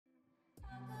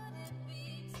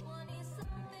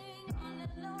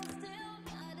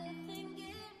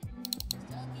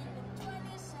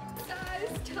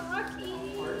talking.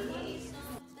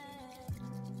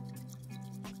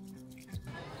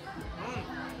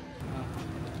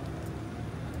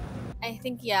 I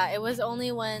think, yeah, it was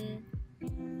only when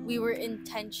we were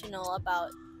intentional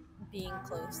about being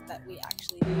close that we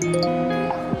actually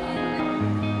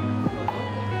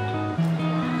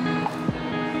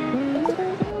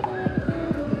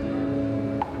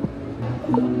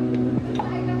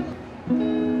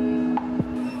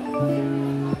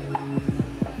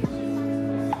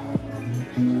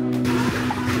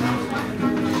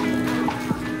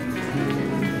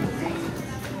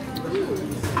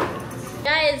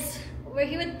Guys, we're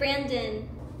here with Brandon,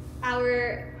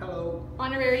 our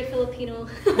honorary Filipino.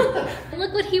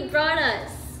 Look what he brought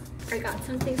us. I got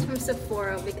some things from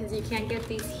Sephora because you can't get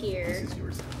these here.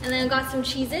 And then I got some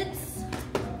Cheez-Its,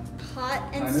 hot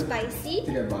and spicy.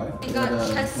 I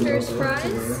got Chester's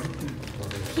fries,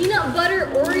 peanut butter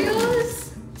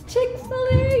Oreos,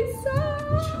 Chick-fil-A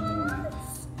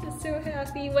sauce. I'm so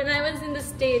happy. When I was in the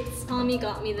States, Mommy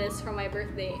got me this for my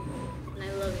birthday, and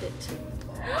I loved it.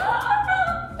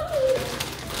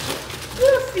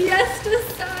 Fiesta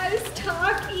size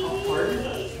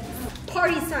Takis.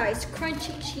 Party size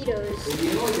crunchy Cheetos. Do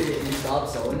you know they stopped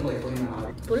selling like when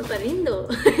Puro parindo.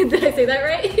 Did I say that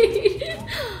right?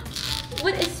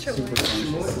 What is chamoy?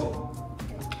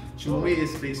 Chamoy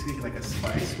is basically like a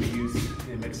spice we use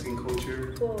in Mexican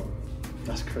culture. Whoa.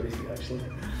 That's crazy, actually.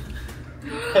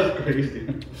 That's crazy.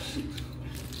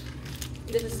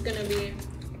 This is gonna be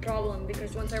a problem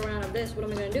because once I run out of this, what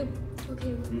am I gonna do?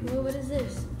 Okay, well, what is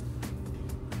this?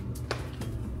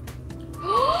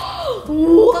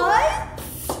 What?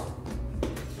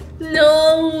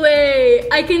 No way!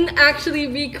 I can actually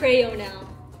be Creo now.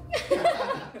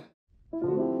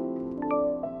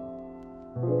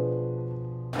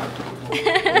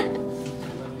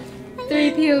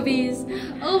 Three POVs.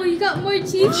 Oh, you got more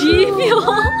G fuel.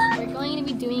 We're going to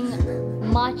be doing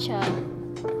matcha.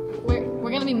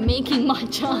 We're gonna be making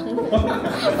matcha.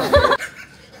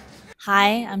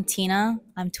 Hi, I'm Tina.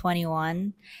 I'm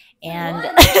 21, and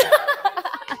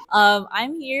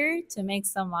I'm here to make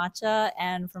some matcha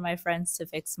and for my friends to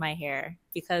fix my hair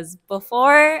because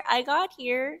before I got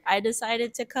here, I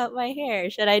decided to cut my hair.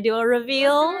 Should I do a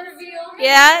reveal?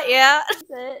 Yeah.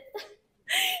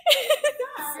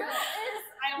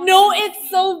 No, it's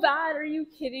so bad. Are you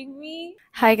kidding me?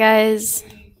 Hi guys,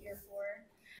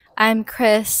 I'm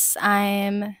Chris.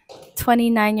 I'm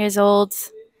 29 years old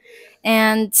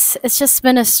and it's just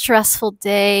been a stressful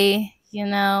day, you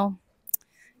know,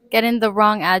 getting the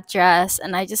wrong address,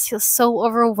 and I just feel so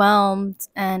overwhelmed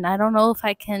and I don't know if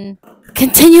I can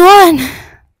continue on.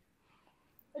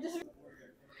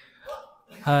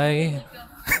 Hi,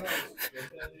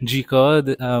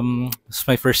 G-Code. It's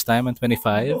my first time. I'm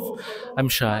 25. I'm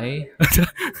shy.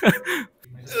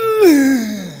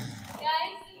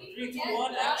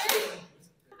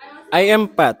 I am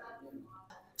Pat.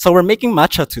 So we're making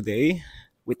matcha today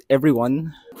with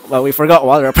everyone. Well, we forgot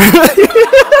water.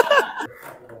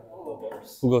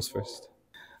 Who goes first?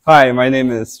 Hi, my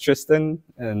name is Tristan,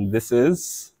 and this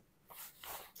is.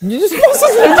 You just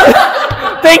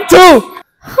Take two!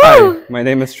 Hi, my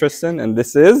name is Tristan, and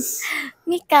this is.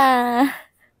 Mika.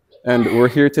 And we're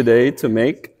here today to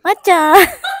make. Matcha.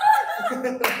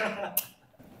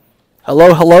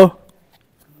 Hello.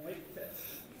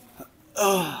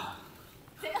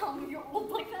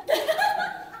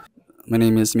 My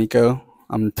name is Miko.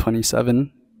 I'm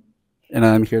 27, and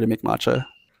I'm here to make matcha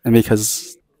and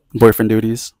because boyfriend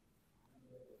duties.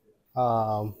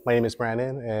 My name is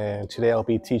Brandon, and today I'll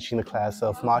be teaching the class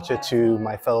of matcha to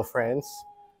my fellow friends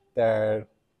that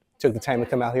took the time to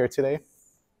come out here today.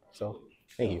 So,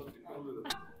 thank you.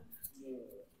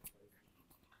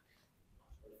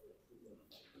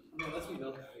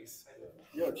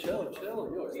 Yo, chill.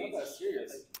 Yo, it's not that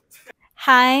serious.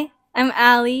 Hi, I'm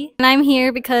Allie, and I'm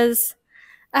here because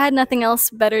I had nothing else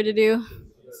better to do.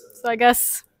 So I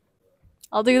guess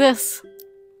I'll do this.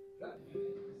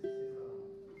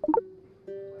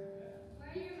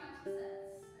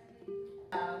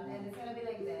 And it's gonna be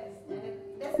like this. And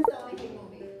this is the only thing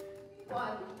moving.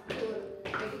 1, 2,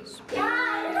 3.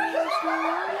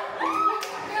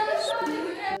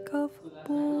 Of a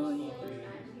boy,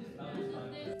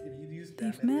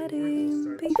 they've met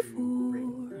him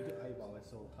before.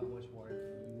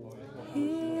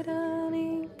 Hidden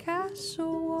in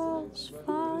castle walls,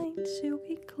 fine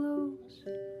silky clothes.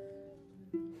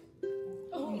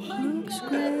 Looks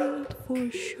great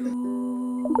for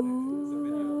sure.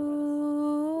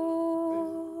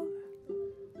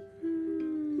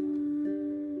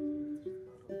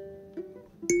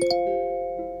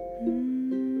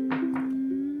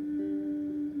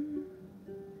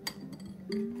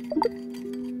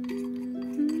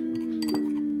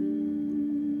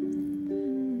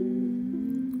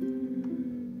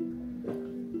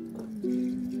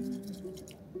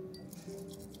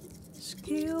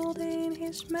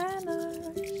 his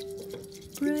manners,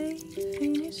 brave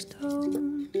in his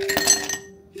tone.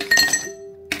 He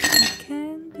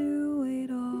can do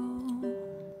it all.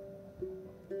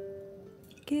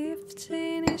 Gifts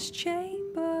in his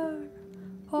chamber,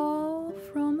 all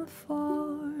from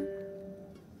afar.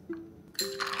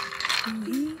 So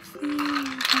he feels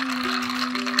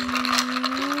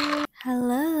alone.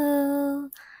 Hello.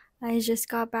 I just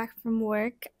got back from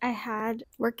work. I had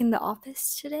work in the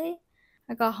office today.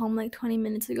 I got home like 20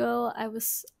 minutes ago. I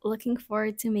was looking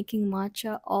forward to making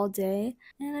matcha all day,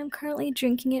 and I'm currently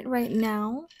drinking it right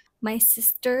now. My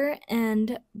sister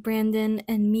and Brandon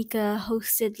and Mika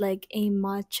hosted like a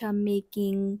matcha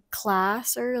making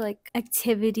class or like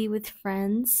activity with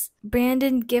friends.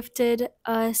 Brandon gifted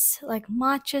us like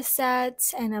matcha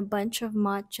sets and a bunch of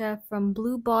matcha from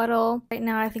Blue Bottle. Right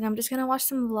now I think I'm just gonna watch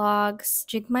some vlogs,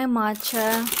 drink my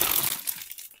matcha,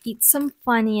 eat some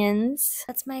Funyuns.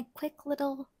 That's my quick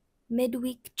little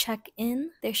midweek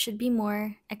check-in. There should be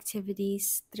more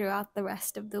activities throughout the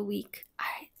rest of the week.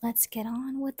 Alright, let's get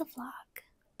on with the vlog.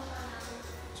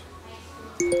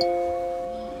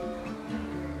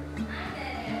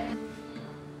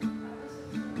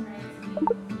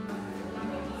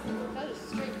 That was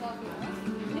straight coffee, huh?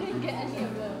 You didn't get any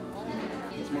of the...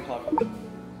 It's more coffee.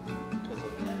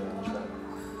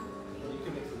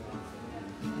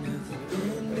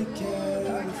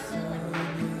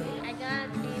 I got a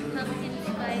pumpkin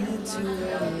spice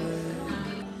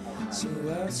So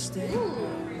I'll stay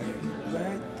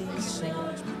write these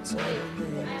songs,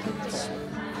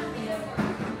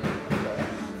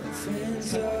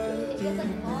 friends are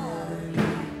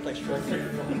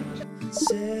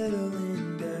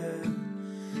settling down,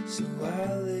 so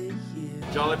I'll lay here.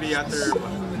 Jollibee after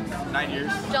 9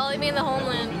 years. Jollibee in the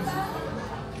homeland.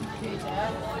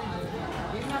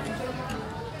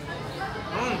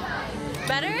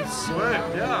 Better? Sweet,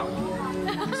 yeah.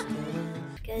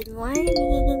 Good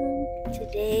morning!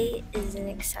 Today is an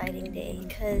exciting day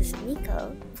because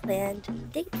Nico planned a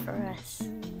date for us.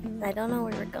 I don't know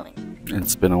where we're going.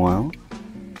 It's been a while.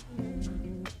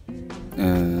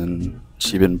 And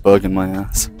she been bugging my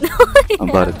ass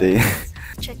about a date.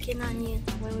 Check in on you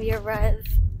when we arrive.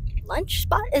 Lunch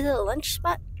spot? Is it a lunch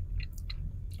spot?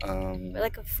 Or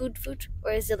like a food?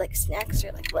 Or is it like snacks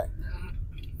or like what?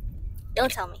 Don't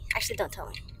tell me. Actually, don't tell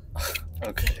me.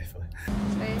 Okay.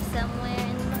 We're somewhere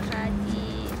in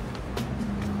Makati.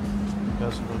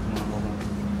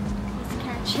 He's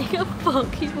catching a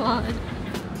Pokemon.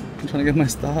 I'm trying to get my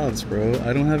stops, bro.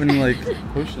 I don't have any like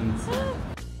potions.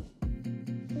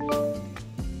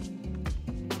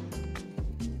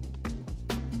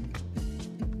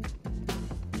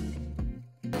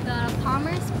 We got a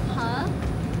Palmer's Puff,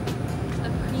 a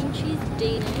cream cheese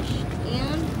Danish,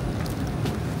 and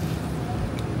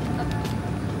a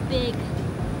big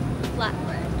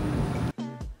flatbread.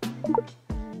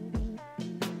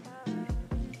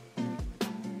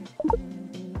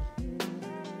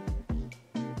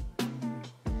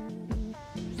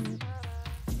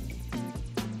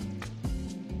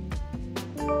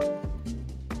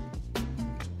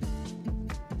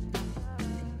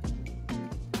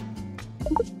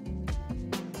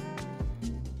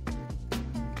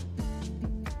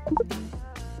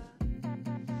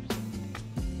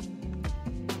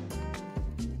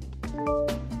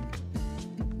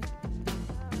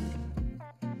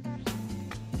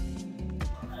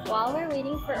 While we're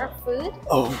waiting for our food,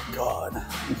 Oh god.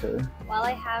 Okay. while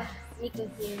I have Miko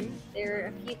here, there are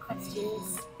a few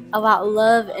questions about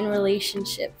love and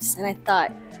relationships, and I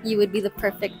thought you would be the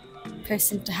perfect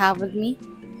person to have with me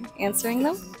answering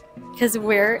them, because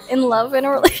we're in love in a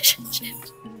relationship.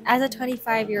 As a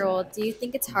 25-year-old, do you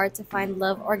think it's hard to find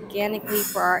love organically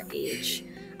for our age?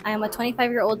 I am a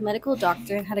 25-year-old medical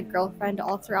doctor and had a girlfriend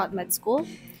all throughout med school.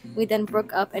 We then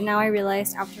broke up, and now I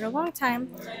realized after a long time,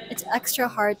 it's extra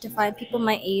hard to find people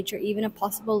my age or even a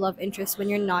possible love interest when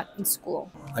you're not in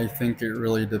school. I think it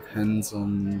really depends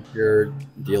on your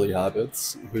daily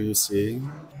habits, who you see.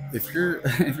 If you're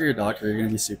a doctor, you're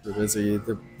gonna be super busy.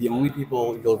 The only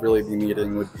people you'll really be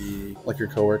meeting would be like your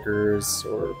coworkers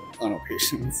or I don't know,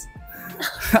 patients.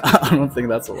 I don't think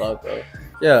that's allowed though.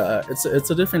 Yeah, it's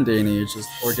a different day and age.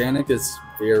 Organic is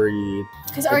very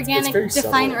Because it's organic, very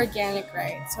define subtle. organic,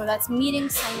 right? So that's meeting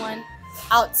someone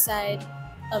outside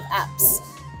of apps.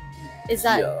 Is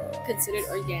that considered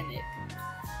organic?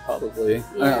 Probably.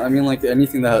 Yeah. I mean, like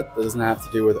anything that doesn't have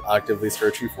to do with actively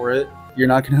searching for it. You're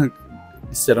not gonna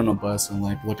sit on a bus and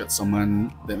like look at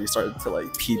someone, then they start to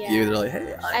like peep you. They're like,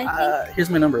 hey,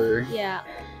 here's my number. Yeah.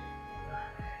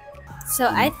 So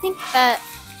I think that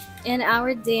in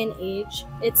our day and age,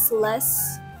 it's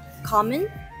less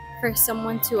common for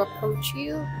someone to approach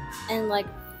you and like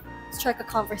strike a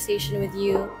conversation with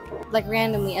you like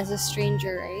randomly as a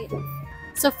stranger, right?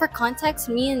 So for context,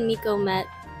 me and Miko met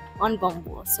on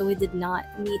Bumble, so we did not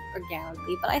meet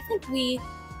organically, but I think we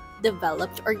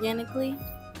developed organically.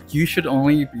 You should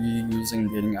only be using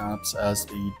dating apps as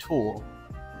a tool,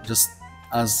 just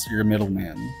as your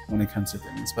middleman when it comes to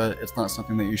things, but it's not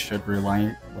something that you should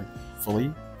rely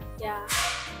fully. Yeah.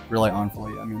 Rely on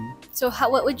fully, I mean. So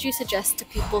what would you suggest to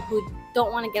people who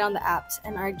don't want to get on the apps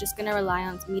and are just gonna rely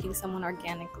on meeting someone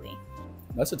organically?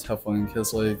 That's a tough one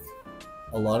because like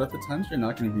a lot of the times you're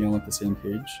not going to be on like the same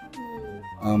page.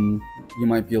 You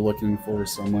might be looking for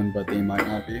someone, but they might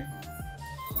not be.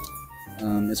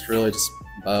 It's really just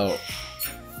about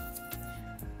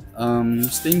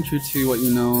staying true to what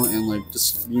you know and like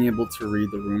just being able to read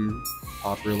the room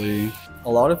properly. A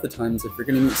lot of the times, if you're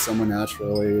going to meet someone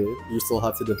naturally, you still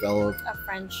have to develop a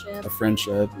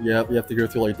friendship. Yeah, you have to go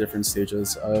through like different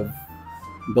stages of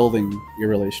building your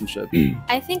relationship.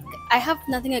 I think I have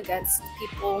nothing against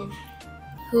people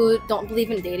who don't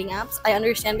believe in dating apps. I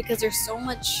understand because there's so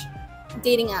much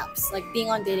dating apps, like being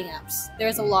on dating apps.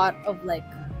 There's a lot of like,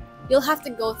 you'll have to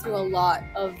go through a lot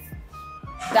of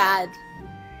bad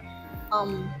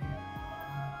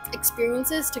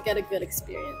experiences to get a good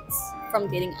experience from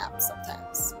dating apps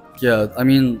sometimes. Yeah, I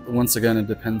mean, once again, it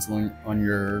depends on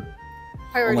your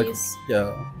priorities.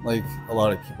 Like a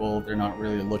lot of people, they're not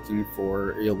really looking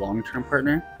for a long-term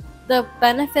partner. The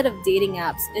benefit of dating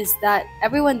apps is that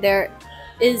everyone there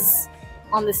is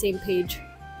on the same page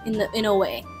in a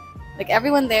way. Like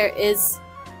everyone there is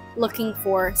looking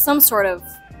for some sort of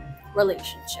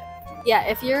relationship. Yeah,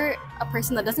 if you're a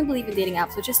person that doesn't believe in dating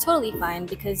apps, which is totally fine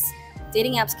because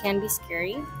dating apps can be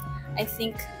scary, I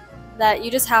think that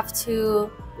you just have to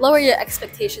lower your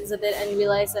expectations of it and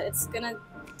realize that it's gonna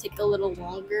take a little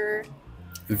longer.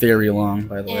 Very long,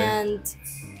 by the way. And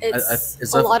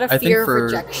it's a lot of fear of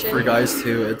rejection. For guys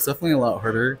too, it's definitely a lot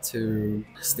harder to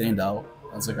stand out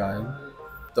as a guy.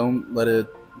 Don't let it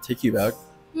take you back.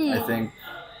 I think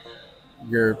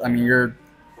you're a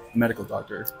medical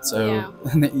doctor, so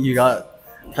you got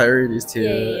priorities too.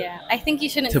 Yeah. I think you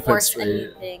shouldn't force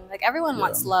anything. Like everyone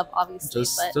wants love, obviously,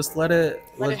 but just let it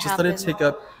take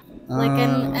up. Like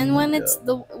and when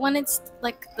it's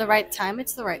like the right time,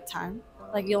 it's the right time.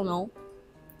 Like you'll know.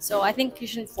 So I think you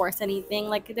shouldn't force anything.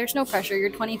 Like there's no pressure. You're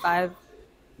 25.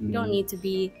 You don't need to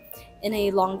be in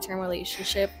a long-term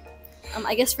relationship.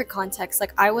 I guess for context,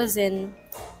 like I was in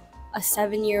a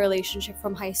 7-year relationship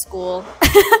from high school.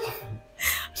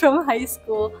 From high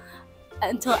school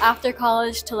until after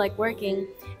college to like working,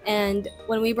 and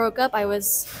when we broke up I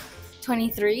was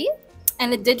 23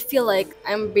 and it did feel like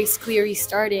I'm basically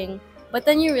restarting, but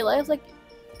then you realize like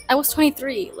I was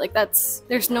 23, like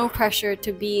there's no pressure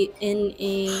to be in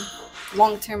a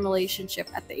long-term relationship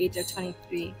at the age of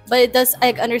 23. But it does,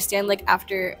 I understand like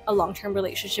after a long-term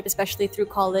relationship, especially through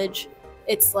college,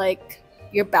 it's like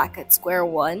you're back at square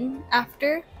one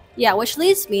after. Yeah, which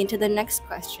leads me into the next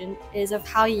question is of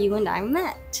how you and I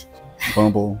met.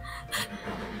 Bumble.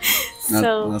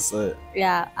 So that's it.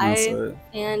 Yeah,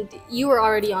 and you were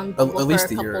already on Bumble at least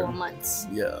for a couple year. of months.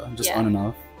 Yeah, just on and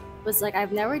off. Was like,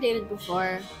 I've never dated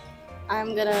before.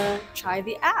 I'm gonna try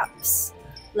the apps.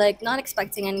 Like, not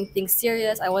expecting anything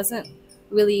serious. I wasn't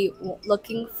really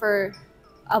looking for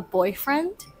a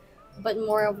boyfriend, but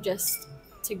more of just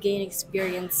to gain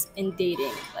experience in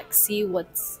dating, like see what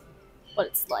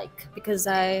it's like, because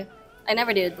I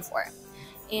never dated before.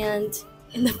 And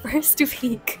in the first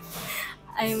week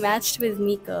I matched with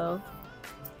Miko,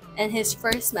 and his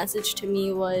first message to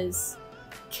me was,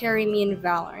 carry me in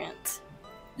Valorant.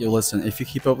 Yo, listen, if you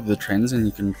keep up with the trends and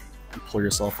you can pull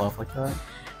yourself off like that.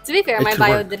 To be fair, my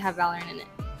bio did have Valorant in it.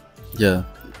 Yeah,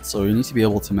 so you need to be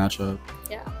able to match up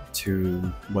to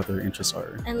what their interests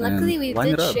are. And luckily we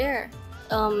did share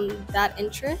that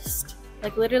interest.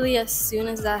 Like literally as soon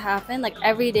as that happened, like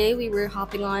every day we were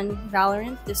hopping on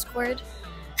Valorant, Discord.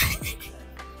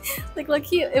 Like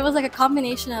lucky, it was like a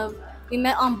combination of, we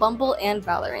met on Bumble and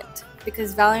Valorant,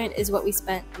 because Valorant is what we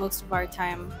spent most of our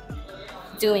time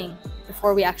doing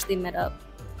before we actually met up.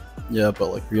 Yeah,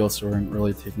 but like we also weren't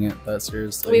really taking it that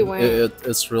seriously. We weren't.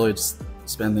 It's really just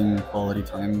spending quality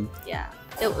time. Yeah,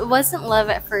 it wasn't love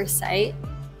at first sight.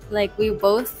 Like we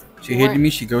both. She hated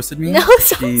me. She ghosted me. No,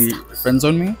 she friend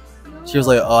zoned me. She was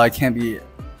like, "Oh, I can't be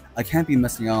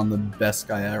missing out on the best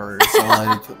guy ever." So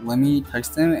like, let me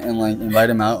text him and like invite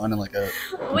him out on like a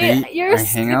date you're or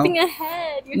hangout. skipping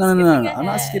ahead. No. I'm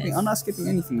not skipping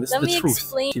anything. This is the truth.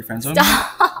 Explain. She friend zoned me.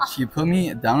 She put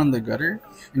me down in the gutter,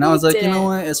 and I was like, you know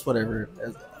what? It's whatever.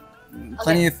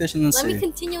 Plenty of fish in the sea. Let me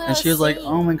continue what I And she was like, saying.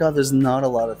 oh my god, there's not a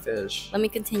lot of fish. Let me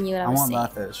continue what I I was want saying.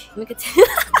 that fish. Let me continue.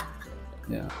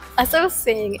 Yeah. As I was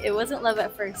saying, it wasn't love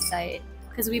at first sight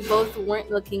because we both weren't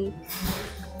looking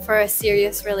for a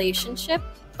serious relationship,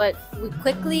 but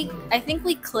I think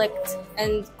we clicked,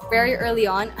 and very early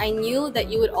on, I knew that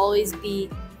you would always be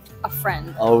a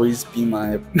friend. Always be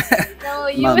my No,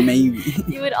 my maybe.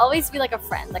 you would always be like a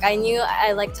friend. Like I knew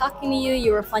I liked talking to you.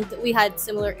 You were fun. We had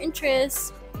similar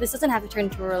interests. This doesn't have to turn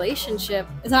into a relationship.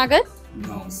 Is that not good?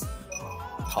 No,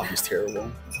 coffee's terrible.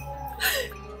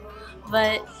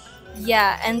 But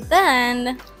yeah, and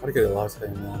then How to get a latte,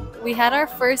 man. we had our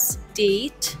first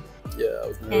date. Yeah, I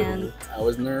was nervy. I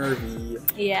was nervy.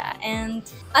 Yeah, and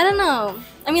I don't know.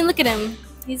 I mean, look at him.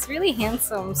 He's really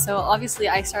handsome. So obviously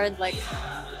I started like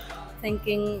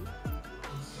thinking,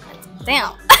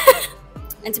 damn.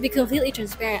 And to be completely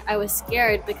transparent, I was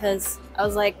scared because I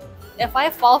was like, if I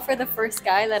fall for the first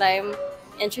guy that I'm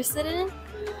interested in,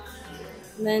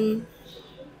 then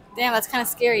damn, that's kind of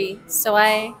scary. So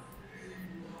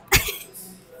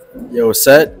Yo,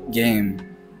 set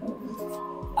game.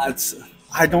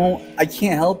 I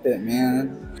can't help it,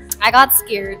 man. I got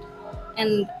scared,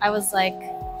 and I was like,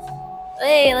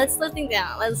 hey, let's slow things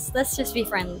down. Let's just be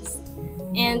friends.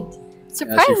 And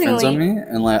surprisingly, she friends on me,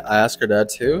 and like I asked her dad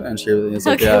too, and she was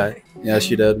like, yeah,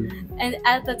 she did. And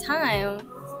at the time,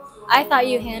 I thought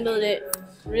you handled it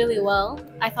really well.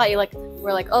 I thought you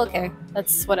were like, oh, okay,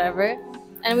 that's whatever.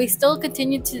 And we still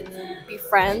continued to be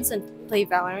friends and play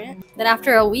Valorant. Then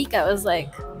after a week, I was like,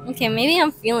 okay, maybe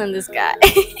I'm feeling this guy.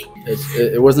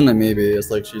 it wasn't a maybe. It's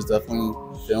like she's definitely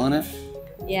feeling it.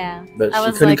 Yeah. But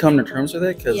she couldn't come to terms with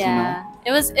it because yeah.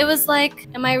 It was like,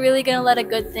 am I really gonna let a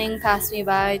good thing pass me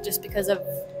by just because of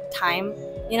time?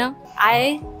 You know?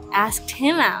 I asked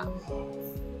him out.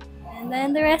 And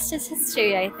then the rest is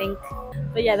history, I think.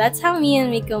 But yeah, that's how me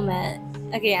and Miko met.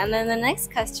 Okay, and then the next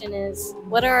question is,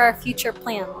 what are our future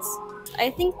plans? I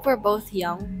think we're both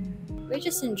young. We're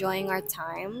just enjoying our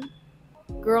time,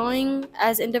 growing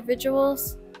as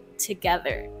individuals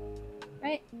together,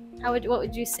 right? What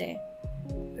would you say?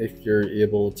 if you're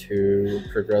able to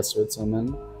progress with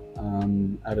someone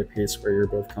at a pace where you're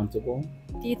both comfortable.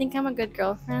 Do you think I'm a good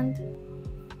girlfriend?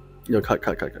 Yo, cut.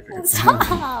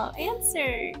 Stop!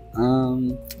 Answer!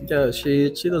 Yeah,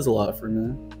 she does a lot for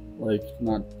me. Like,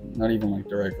 not even like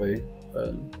directly,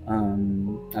 but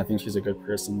I think she's a good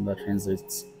person that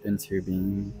translates into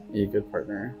being a good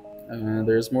partner.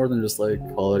 There's more than just like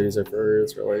qualities of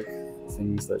hers or like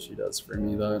things that she does for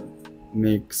me that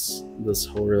makes this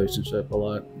whole relationship a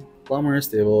lot more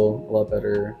stable, a lot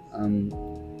better.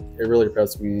 It really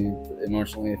preps me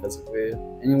emotionally, physically,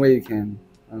 any way you can.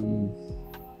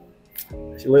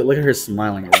 Look at her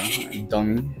smiling, bro.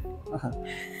 Dummy.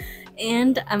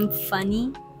 And I'm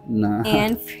funny. Nah.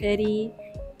 And pretty.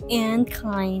 And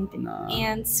kind. Nah.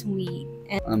 And sweet.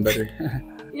 And I'm better.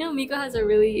 You know, Miko has a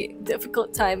really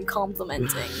difficult time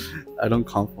complimenting. I don't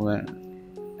compliment.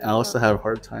 I also have a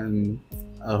hard time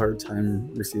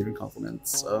receiving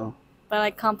compliments. So. But I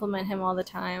compliment him all the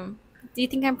time. Do you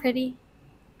think I'm pretty?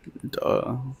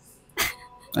 Duh.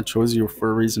 I chose you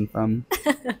for a reason, fam.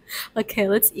 Okay,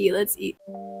 let's eat.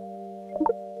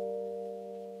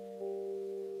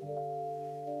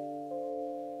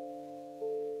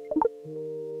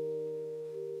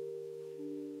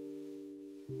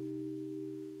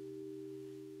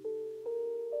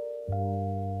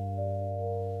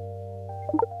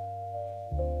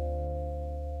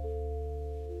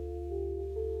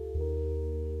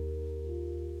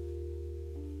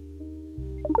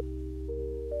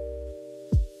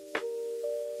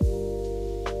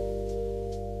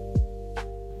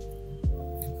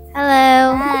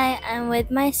 Hello. Hi, I'm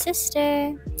with my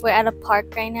sister. We're at a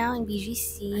park right now in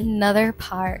BGC. Another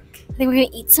park. I think we're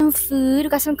gonna eat some food. We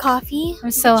got some coffee.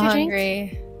 I'm so Get your hungry.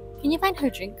 drink? Can you find her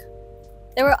drink?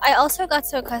 I also got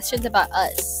some questions about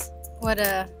us. What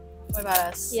about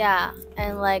us? Yeah,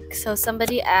 and like, so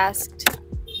somebody asked,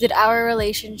 did our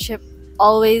relationship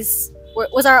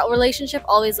was our relationship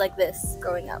always like this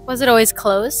growing up? Was it always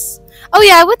close? Oh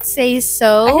yeah, I would say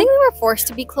so. I think we were forced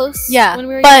to be close. Yeah, when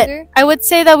we were but younger. I would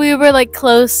say that we were like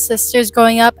close sisters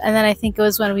growing up, and then I think it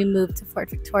was when we moved to Fort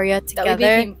Victoria together That we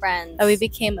became friends. that we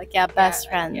became like best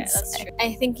friends. Yeah, that's true.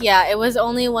 I think it was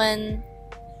only when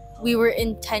we were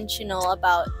intentional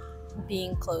about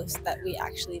being close that we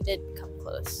actually did become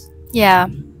close. Yeah.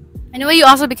 I know you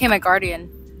also became my guardian.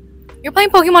 You're playing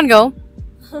Pokemon Go.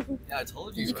 Yeah, I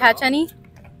told you. Did you catch any?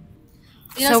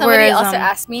 You know, So somebody whereas, also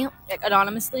asked me, like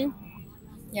anonymously,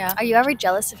 Yeah. are you ever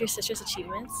jealous of your sister's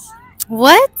achievements?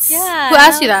 What? Yeah. Who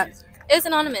asked you that? It was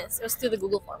anonymous. It was through the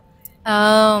Google form.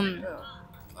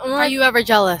 Are you ever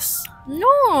jealous?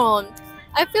 No,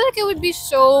 I feel like it would be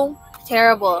so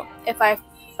terrible if I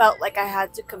felt like I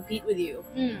had to compete with you.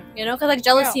 You know, because like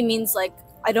jealousy means like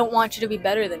I don't want you to be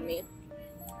better than me.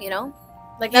 You know,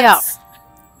 like that's.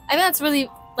 I think that's really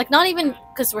like not even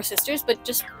because we're sisters, but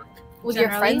just with your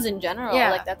friends in general.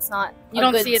 Yeah. Like that's not. You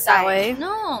don't see it that way.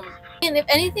 No. And if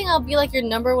anything, I'll be like your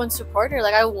 #1 supporter.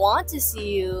 Like I want to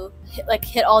see you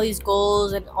hit all these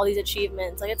goals and all these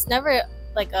achievements. Like it's never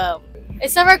like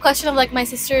it's never a question of like my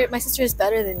sister is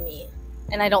better than me,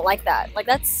 and I don't like that. Like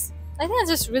I think that's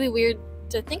just really weird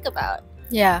to think about.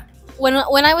 Yeah. When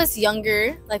I was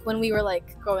younger, like when we were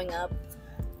like growing up,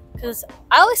 because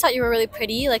I always thought you were really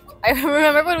pretty. Like I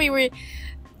remember when we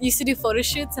used to do photo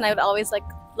shoots, and I would always like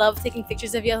love taking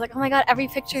pictures of you. I was like, oh my god, every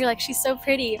picture, like she's so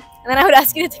pretty. And then I would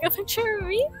ask you to take a picture of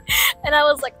me, and I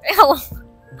was like, oh,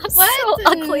 I'm so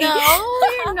ugly.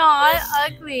 No, you're not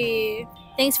ugly.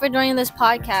 Thanks for joining this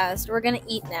podcast. We're gonna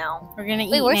eat now. We're gonna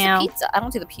eat Wait, where's now. the pizza? I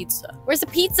don't see the pizza. Where's the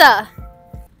pizza?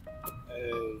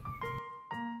 Hey.